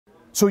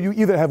So you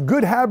either have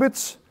good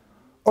habits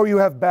or you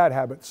have bad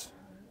habits.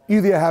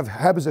 Either you have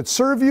habits that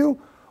serve you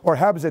or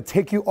habits that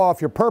take you off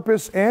your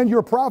purpose and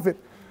your profit.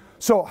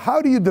 So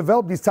how do you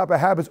develop these type of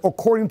habits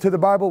according to the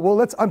Bible? Well,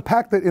 let's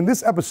unpack that in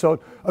this episode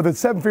of the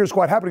 7 Figure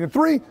Squad, happening in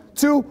 3,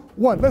 2,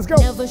 1. Let's go.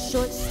 Never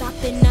short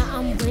stopping, now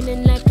I'm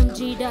winning like I'm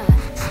Jada.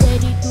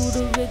 Steady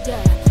through the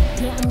rigor,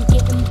 yeah, I'm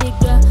getting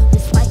bigger.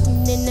 Was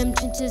fighting in them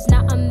trenches,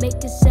 now I'm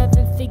making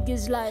 7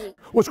 figures like.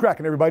 What's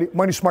cracking, everybody?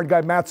 Money Smart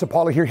Guy Matt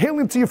Sapaula here,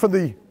 hailing to you from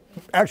the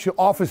actual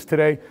office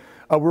today.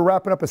 We're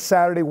wrapping up a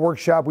Saturday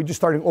workshop. We just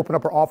started to open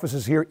up our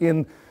offices here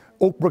in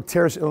Oak Brook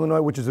Terrace, Illinois,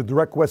 which is a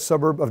direct west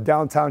suburb of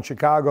downtown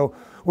Chicago,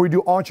 where we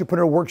do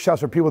entrepreneur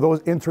workshops for people,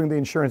 those entering the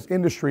insurance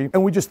industry.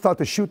 And we just thought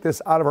to shoot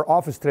this out of our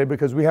office today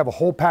because we have a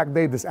whole packed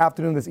day this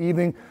afternoon, this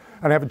evening,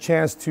 and I have a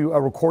chance to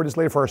record this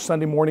later for our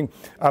Sunday morning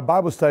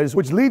Bible studies,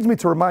 which leads me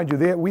to remind you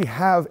that we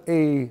have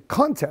a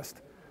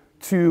contest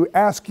to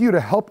ask you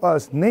to help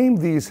us name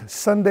these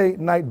Sunday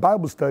night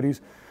Bible studies,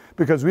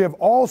 because we have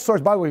all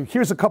sorts. By the way,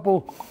 here's a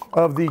couple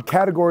of the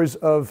categories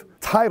of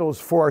titles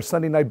for our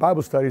Sunday night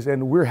Bible studies,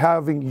 and we're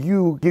having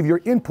you give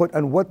your input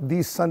on what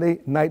these Sunday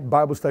night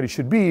Bible studies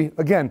should be.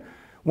 Again,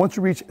 once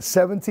we reach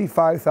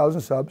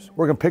 75,000 subs,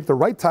 we're going to pick the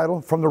right title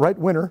from the right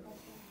winner,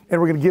 and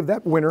we're going to give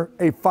that winner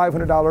a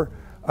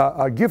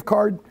 $500 gift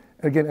card,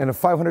 again, and a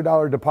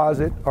 $500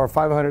 deposit or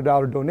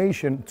 $500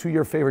 donation to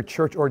your favorite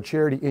church or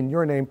charity in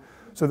your name.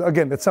 So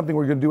again, that's something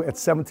we're going to do at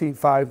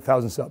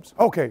 75,000 subs.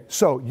 Okay,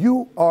 so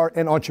you are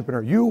an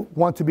entrepreneur. You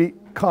want to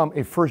become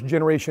a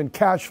first-generation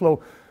cash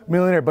flow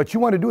millionaire, but you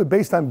want to do it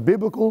based on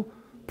biblical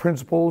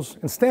principles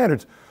and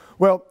standards.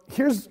 Well,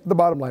 here's the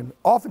bottom line.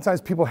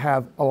 Oftentimes people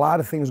have a lot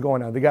of things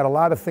going on. They got a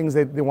lot of things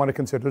that they want to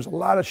consider. There's a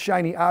lot of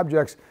shiny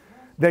objects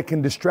that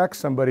can distract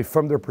somebody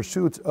from their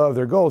pursuit of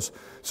their goals.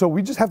 So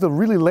we just have to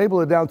really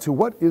label it down to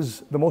what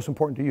is the most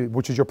important to you,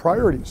 which is your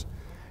priorities.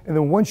 And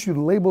then once you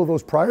label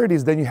those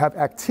priorities, then you have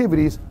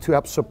activities to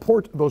help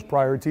support those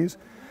priorities.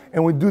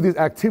 And we do these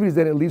activities,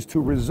 then it leads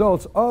to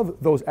results of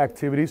those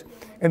activities.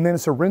 And then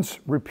it's a rinse,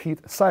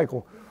 repeat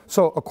cycle.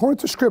 So according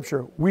to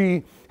scripture,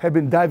 we have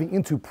been diving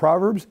into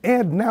Proverbs,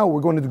 and now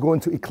we're going to go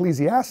into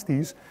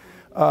Ecclesiastes.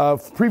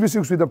 Previous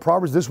weeks we've done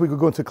Proverbs, this week we're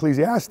going to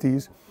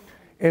Ecclesiastes.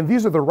 And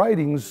these are the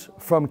writings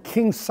from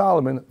King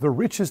Solomon, the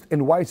richest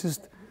and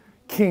wisest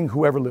king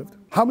who ever lived.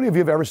 How many of you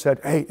have ever said,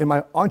 hey, in my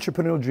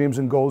entrepreneurial dreams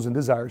and goals and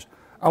desires,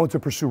 I want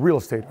to pursue real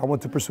estate, I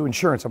want to pursue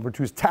insurance, I want to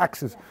produce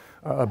taxes,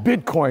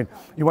 Bitcoin,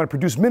 you want to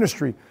produce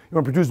ministry, you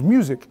want to produce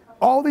music,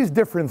 all these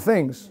different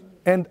things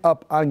end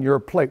up on your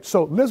plate.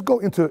 So let's go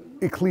into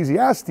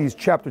Ecclesiastes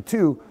chapter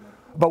 2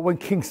 about what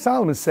King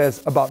Solomon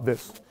says about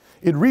this.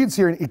 It reads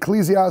here in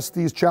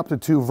Ecclesiastes chapter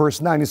 2 verse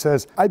 9, it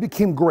says, I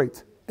became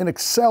great and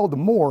excelled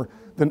more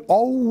than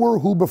all were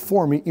who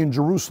before me in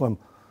Jerusalem.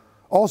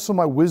 Also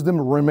my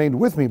wisdom remained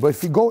with me. But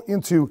if you go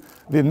into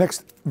the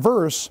next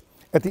verse,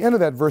 at the end of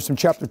that verse in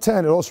chapter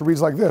 10, it also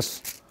reads like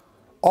this.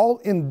 All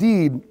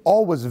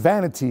was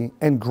vanity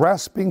and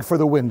grasping for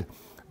the wind.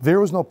 There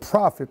was no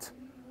profit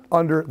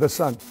under the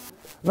sun.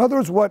 In other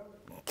words, what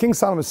King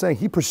Solomon is saying,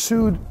 he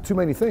pursued too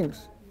many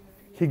things.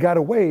 He got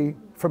away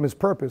from his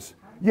purpose.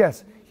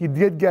 Yes, he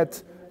did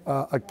get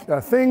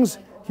things.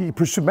 He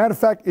pursued, matter of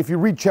fact, if you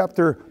read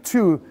chapter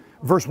 2,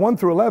 verse 1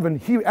 through 11,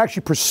 he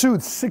actually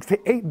pursued 6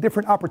 to 8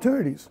 different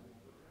opportunities.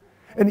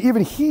 And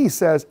even he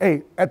says,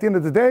 hey, at the end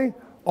of the day,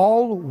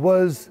 all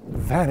was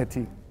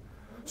vanity.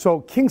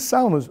 So King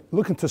Solomon was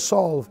looking to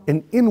solve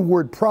an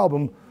inward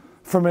problem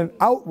from an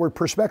outward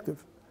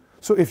perspective.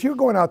 So if you're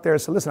going out there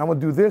and say, listen, I want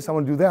to do this, I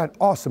want to do that,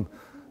 awesome.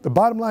 The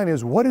bottom line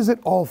is, what is it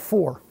all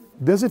for?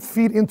 Does it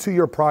feed into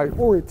your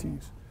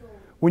priorities?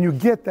 When you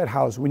get that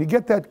house, when you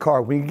get that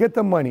car, when you get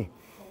the money,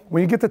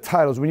 when you get the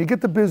titles, when you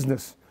get the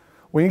business,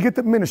 when you get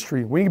the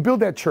ministry, when you build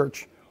that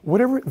church,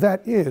 whatever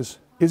that is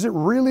it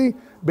really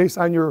based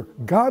on your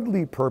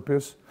godly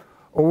purpose,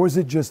 or is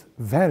it just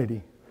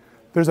vanity?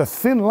 There's a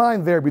thin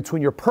line there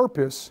between your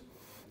purpose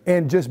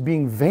and just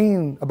being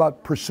vain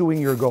about pursuing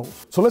your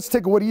goals. So let's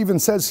take what he even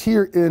says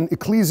here in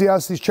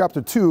Ecclesiastes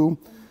chapter 2,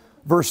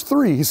 verse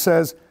 3. He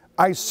says,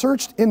 I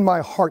searched in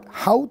my heart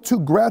how to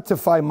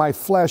gratify my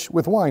flesh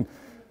with wine.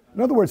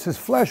 In other words, his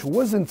flesh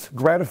wasn't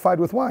gratified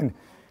with wine.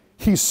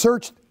 He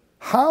searched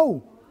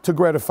how to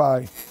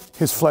gratify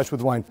his flesh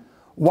with wine,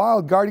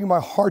 while guarding my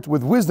heart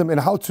with wisdom, and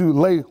how to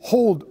lay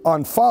hold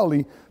on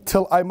folly,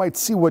 till I might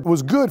see what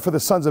was good for the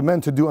sons of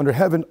men to do under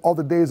heaven all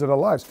the days of their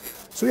lives.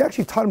 So he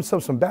actually taught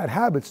himself some bad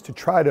habits to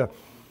try to,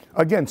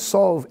 again,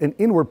 solve an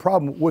inward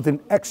problem with an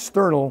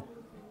external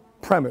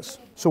premise.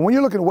 So when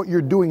you're looking at what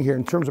you're doing here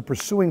in terms of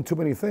pursuing too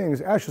many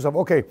things, ask yourself,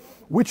 okay,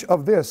 which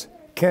of this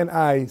can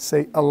I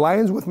say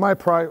aligns with my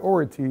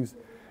priorities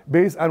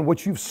based on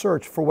what you've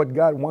searched for what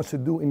God wants to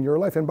do in your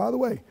life? And by the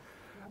way,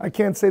 I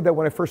can't say that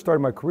when I first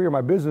started my career,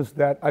 my business,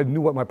 that I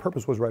knew what my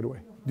purpose was right away.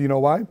 Do you know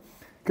why?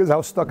 Because I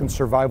was stuck in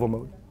survival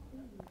mode.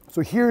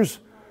 So here's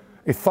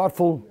a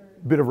thoughtful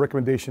bit of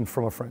recommendation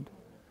from a friend.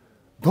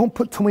 Don't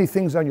put too many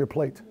things on your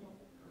plate.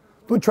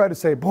 Don't try to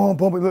say, boom,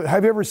 boom.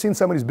 Have you ever seen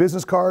somebody's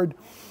business card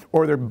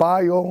or their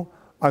bio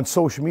On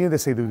social media, they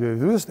say they do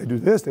this, they do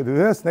this, they do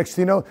this. Next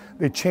thing you know,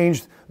 they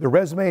changed their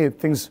resume and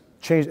things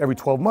change every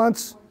 12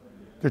 months.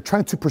 They're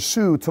trying to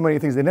pursue too many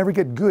things. They never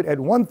get good at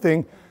one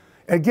thing.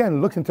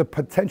 Again, looking to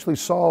potentially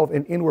solve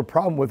an inward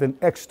problem with an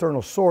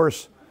external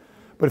source.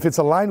 But if it's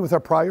aligned with our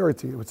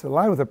priority, if it's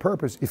aligned with our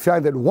purpose, you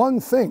find that one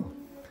thing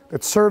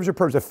that serves your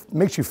purpose, that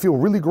makes you feel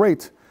really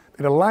great,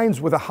 that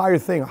aligns with a higher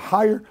thing, a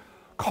higher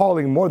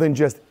calling, more than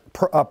just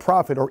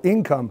profit or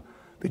income,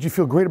 that you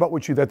feel great about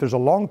what you do, that there's a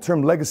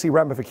long-term legacy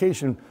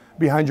ramification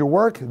behind your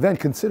work, then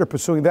consider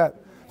pursuing that.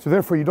 So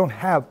therefore, you don't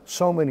have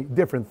so many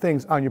different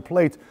things on your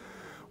plate,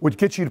 which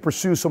gets you to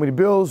pursue so many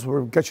bills,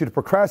 would get you to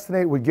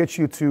procrastinate, would get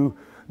you to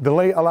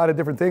delay a lot of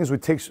different things,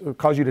 would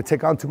cause you to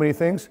take on too many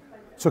things.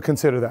 So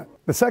consider that.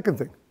 The second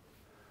thing,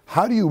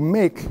 how do you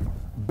make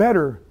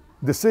better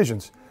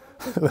decisions?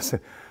 Listen,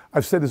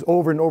 I've said this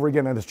over and over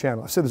again on this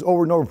channel. I've said this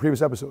over and over in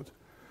previous episodes.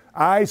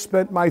 I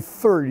spent my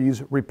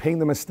 30s repaying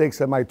the mistakes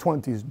of my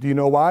 20s. Do you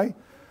know why?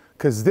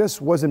 Because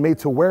this wasn't made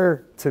to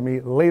wear to me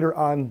later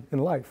on in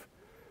life.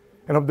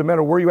 And no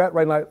matter where you're at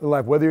right now in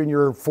life, whether you're in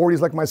your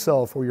 40s like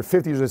myself, or your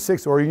 50s or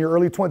 60s, or in your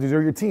early 20s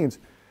or your teens,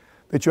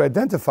 that you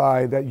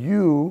identify that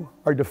you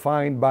are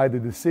defined by the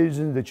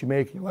decisions that you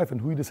make in your life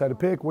and who you decide to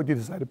pick, what you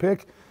decide to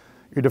pick.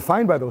 You're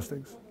defined by those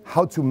things.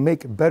 How to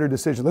make better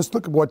decisions. Let's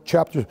look at what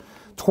chapter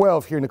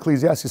 12 here in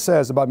Ecclesiastes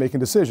says about making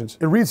decisions.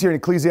 It reads here in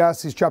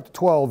Ecclesiastes chapter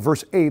 12,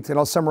 verse 8, and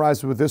I'll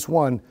summarize it with this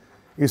one.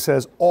 It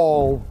says,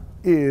 all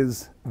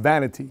is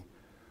vanity.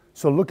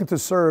 So looking to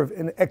serve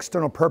an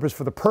external purpose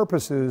for the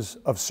purposes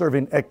of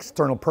serving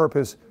external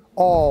purpose,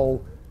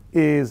 all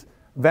is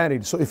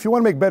vanity. So if you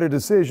want to make better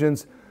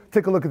decisions,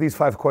 take a look at these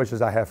 5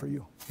 questions I have for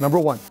you. Number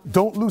 1,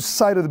 don't lose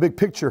sight of the big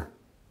picture,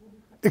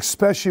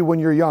 especially when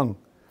you're young.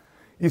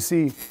 You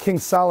see, King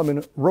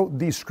Solomon wrote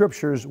these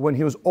scriptures when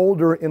he was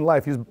older in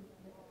life. He was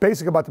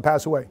basically about to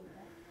pass away.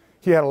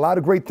 He had a lot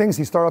of great things.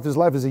 He started off his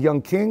life as a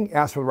young king,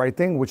 asked for the right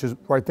thing, which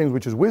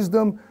is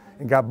wisdom,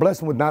 and God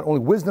blessed him with not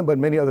only wisdom, but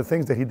many other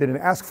things that he didn't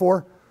ask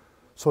for.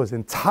 So his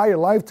entire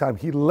lifetime,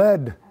 he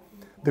led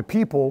the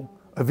people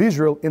of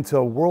Israel into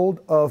a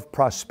world of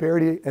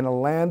prosperity and a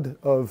land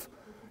of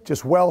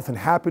just wealth and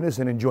happiness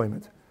and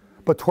enjoyment.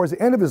 But towards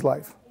the end of his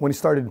life, when he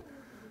started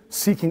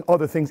seeking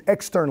other things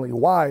externally,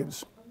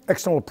 wives,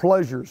 external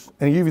pleasures,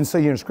 and you even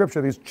say here in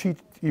scripture that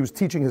he was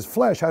teaching his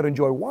flesh how to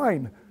enjoy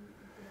wine.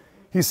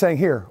 He's saying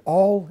here,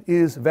 all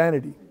is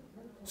vanity.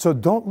 So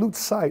don't lose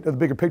sight of the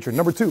bigger picture.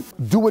 Number 2,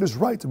 do what is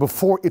right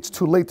before it's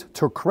too late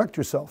to correct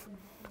yourself.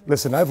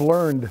 Listen, I've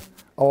learned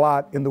a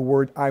lot in the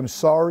word, I'm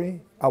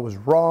sorry, I was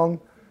wrong.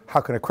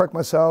 How can I correct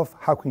myself?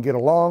 How can we get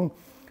along?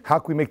 How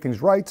can we make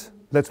things right?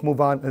 Let's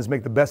move on and let's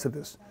make the best of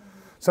this.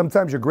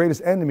 Sometimes your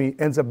greatest enemy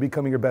ends up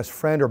becoming your best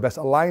friend or best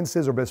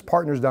alliances or best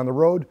partners down the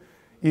road.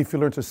 If you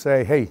learn to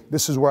say, hey,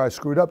 this is where I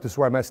screwed up, this is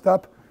where I messed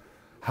up.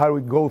 How do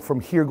we go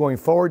from here going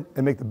forward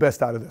and make the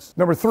best out of this?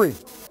 Number 3,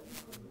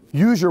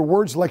 use your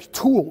words like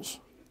tools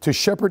to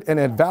shepherd and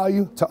add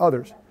value to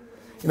others.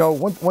 You know,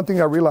 one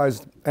thing I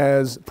realized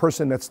as a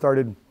person that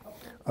started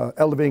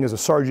elevating as a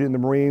sergeant in the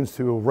Marines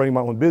to running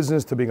my own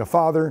business, to being a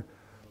father,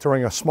 to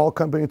running a small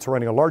company, to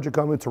running a larger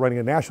company, to running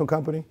a national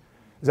company,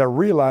 is I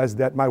realized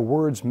that my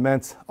words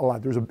meant a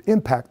lot. There's an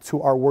impact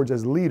to our words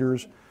as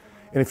leaders.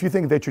 And if you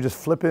think that you're just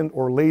flippant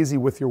or lazy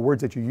with your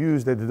words that you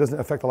use, that it doesn't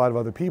affect a lot of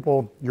other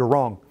people, you're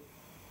wrong.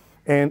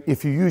 And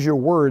if you use your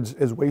words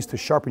as ways to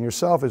sharpen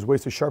yourself, as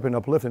ways to sharpen,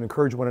 uplift, and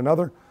encourage one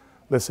another,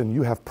 listen,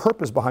 you have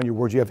purpose behind your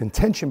words, you have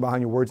intention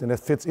behind your words, and that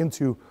fits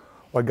into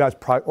what God's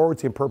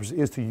priority and purpose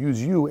is, to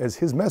use you as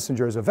his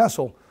messenger, as a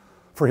vessel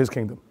for his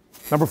kingdom.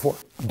 Number 4,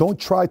 don't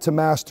try to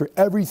master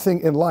everything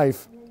in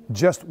life,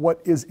 just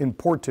what is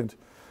important.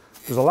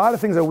 There's a lot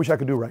of things I wish I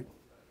could do right.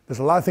 There's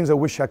a lot of things I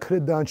wish I could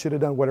have done, should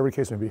have done, whatever the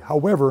case may be.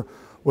 However,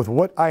 with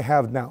what I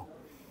have now,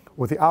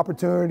 with the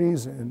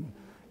opportunities and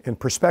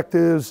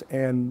perspectives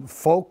and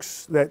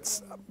folks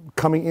that's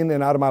coming in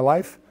and out of my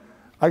life,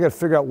 I got to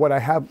figure out what I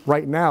have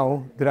right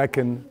now that I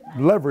can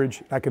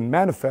leverage, I can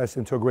manifest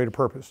into a greater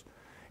purpose,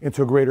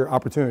 into greater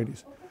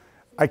opportunities.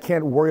 I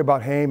can't worry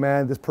about, hey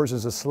man, this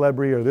person's a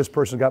celebrity, or this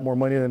person got more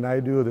money than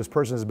I do, or this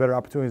person has better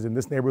opportunities in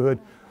this neighborhood.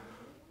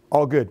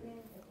 All good.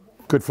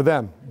 Good for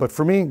them. But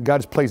for me, God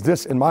has placed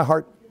this in my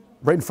heart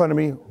right in front of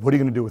me. What are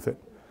you going to do with it?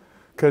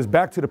 Because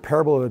back to the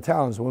parable of the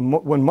talents,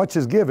 when much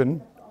is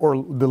given,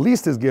 or the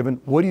least is given,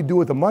 what do you do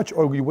with the much,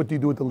 or what do you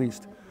do with the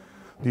least?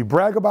 Do you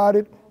brag about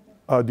it?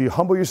 Do you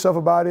humble yourself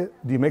about it?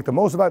 Do you make the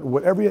most about it?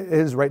 Whatever it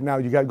is right now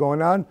you got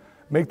going on,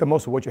 make the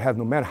most of what you have,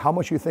 no matter how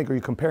much you think or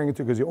you're comparing it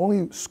to, because the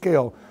only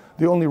scale,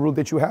 the only rule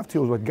that you have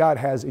to is what God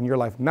has in your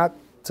life, not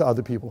to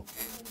other people.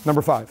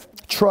 Number 5,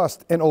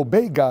 trust and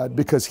obey God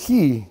because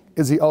he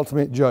is the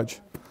ultimate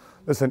judge.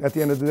 Listen, at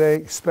the end of the day,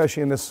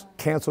 especially in this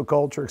cancel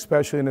culture,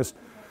 especially in this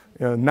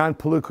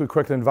non-politically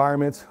correct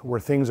environment where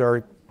things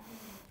are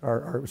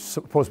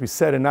supposed to be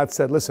said and not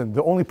said, listen,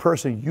 the only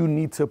person you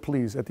need to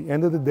please at the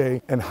end of the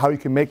day and how you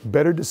can make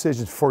better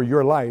decisions for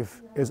your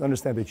life is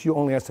understand that you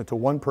only answer to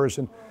one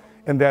person,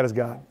 and that is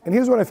God. And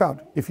here's what I found.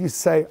 If you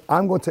say,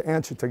 I'm going to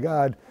answer to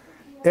God,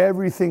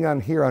 everything on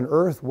here on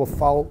earth will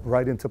fall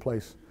right into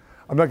place.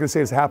 I'm not going to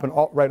say it's happened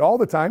all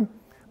the time,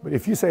 but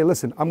if you say,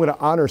 listen, I'm going to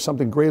honor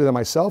something greater than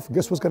myself,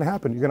 guess what's going to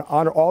happen? You're going to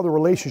honor all the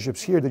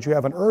relationships here that you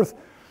have on earth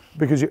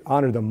because you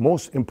honor the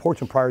most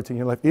important priority in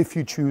your life if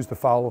you choose to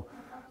follow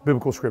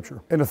biblical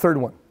scripture. And the third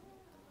one, you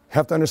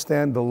have to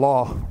understand the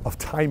law of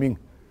timing,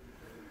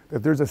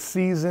 that there's a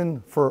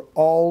season for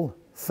all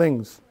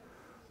things.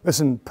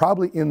 Listen,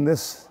 probably in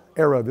this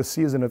era, this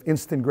season of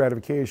instant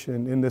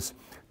gratification, in this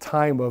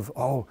time of,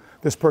 oh,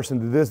 this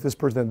person did this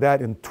person did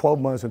that in 12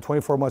 months and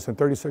 24 months and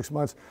 36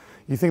 months,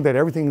 you think that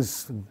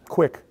everything's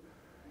quick,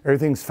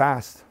 everything's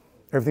fast,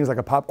 everything's like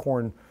a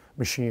popcorn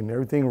machine,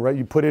 everything, right?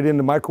 You put it in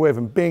the microwave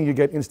and bing, you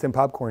get instant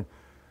popcorn.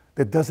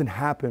 That doesn't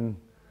happen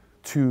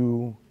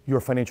to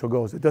your financial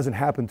goals. It doesn't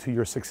happen to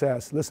your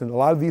success. Listen, a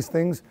lot of these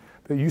things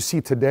that you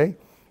see today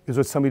is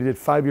what somebody did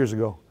 5 years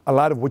ago. A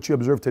lot of what you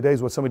observe today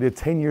is what somebody did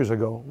 10 years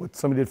ago, what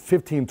somebody did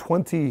 15,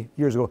 20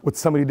 years ago, what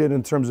somebody did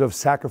in terms of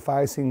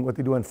sacrificing what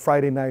they do on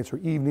Friday nights or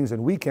evenings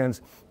and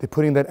weekends. They're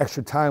putting that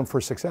extra time for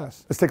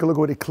success. Let's take a look at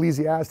what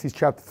Ecclesiastes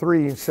chapter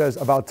 3 says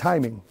about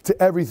timing.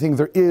 To everything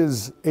there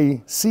is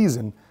a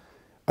season,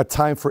 a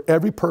time for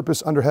every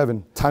purpose under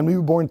heaven. Time to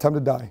be born, time to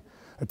die.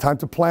 A time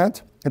to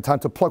plant and time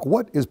to pluck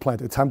what is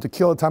planted. A time to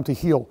kill, a time to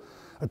heal.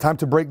 A time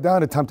to break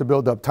down, a time to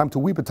build up. Time to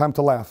weep, a time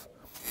to laugh.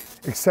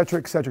 Etc.,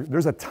 etc.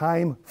 There's a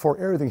time for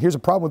everything. Here's a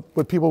problem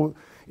with people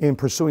in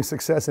pursuing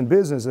success in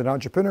business, an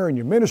entrepreneur, in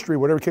your ministry,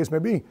 whatever the case may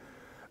be.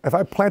 If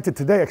I plant it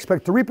today, I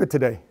expect to reap it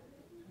today.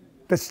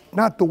 That's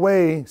not the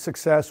way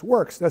success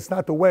works. That's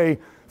not the way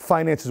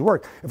finances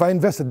work. If I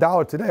invest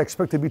 $1 today, I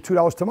expect it to be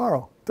 $2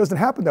 tomorrow. It doesn't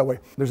happen that way.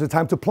 There's a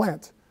time to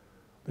plant.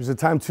 There's a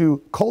time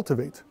to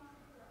cultivate.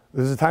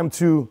 There's a time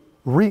to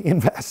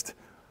reinvest.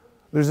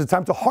 There's a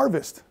time to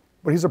harvest.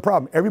 But here's the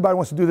problem. Everybody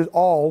wants to do this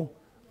all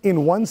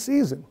in one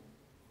season.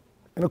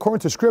 And according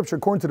to Scripture,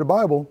 according to the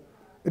Bible,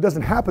 it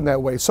doesn't happen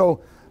that way.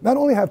 So not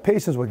only have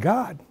patience with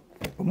God,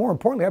 but more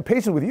importantly, have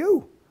patience with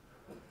you.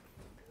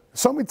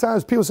 So many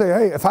times people say,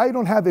 hey, if I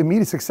don't have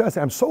immediate success,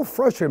 I'm so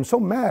frustrated, I'm so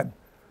mad,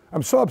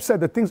 I'm so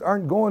upset that things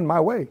aren't going my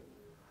way.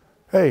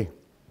 Hey,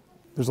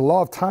 there's a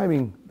law of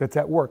timing that's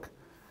at work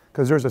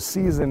because there's a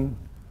season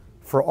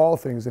for all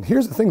things. And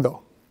here's the thing,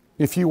 though.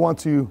 If you want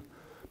to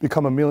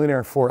become a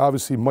millionaire for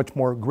obviously much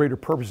more greater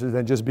purposes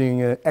than just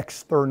being an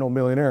external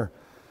millionaire,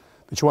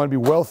 that you want to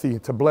be wealthy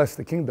to bless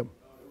the kingdom.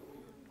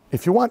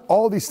 If you want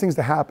all these things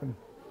to happen,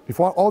 if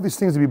you want all these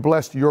things to be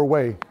blessed your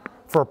way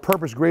for a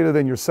purpose greater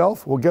than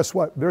yourself, well, guess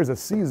what? There is a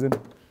season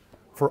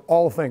for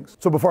all things.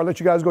 So before I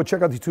let you guys go,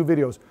 check out these two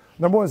videos.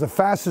 Number one is the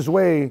fastest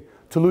way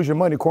to lose your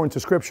money according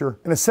to Scripture.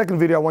 And the second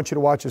video I want you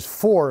to watch is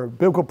 4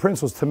 biblical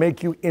principles to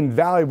make you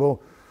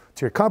invaluable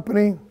to your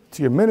company,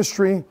 to your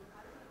ministry,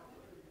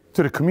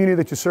 to the community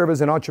that you serve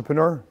as an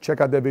entrepreneur. Check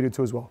out that video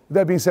too as well. With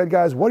that being said,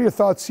 guys, what are your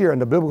thoughts here on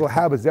the biblical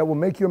habits that will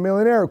make you a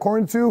millionaire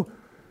according to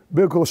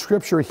biblical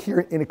scripture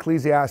here in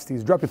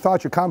Ecclesiastes? Drop your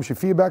thoughts, your comments, your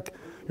feedback,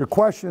 your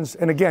questions.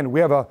 And again, we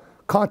have a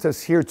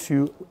contest here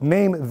to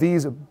name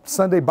these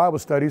Sunday Bible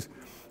studies.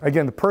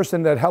 Again, the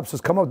person that helps us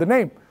come up with the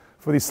name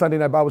for these Sunday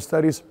night Bible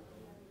studies,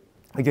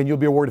 again, you'll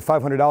be awarded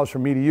 $500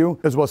 from me to you,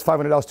 as well as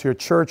 $500 to your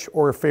church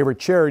or your favorite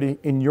charity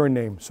in your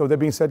name. So that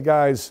being said,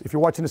 guys, if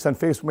you're watching this on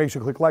Facebook, make sure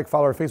you click like,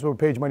 follow our Facebook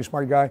page, Money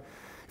Smart Guy.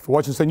 If you're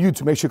watching this on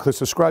YouTube, make sure you click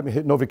subscribe and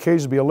hit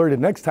notifications to be alerted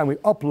next time we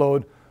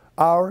upload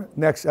our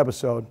next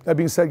episode. That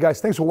being said,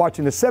 guys, thanks for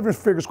watching the 7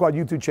 Figure Squad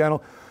YouTube channel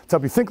to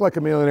help you think like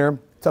a millionaire,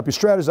 to help you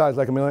strategize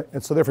like a millionaire,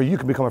 and so therefore you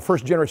can become a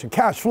first-generation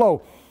cash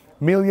flow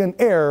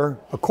millionaire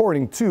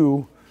according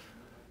to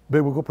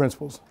biblical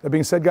principles. That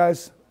being said,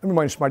 guys, I'm your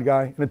Money Smart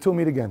Guy, and until we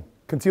meet again,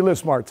 continue to live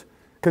smart,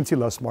 continue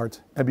to love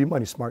smart, and be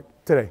money smart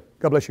today.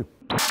 God bless you.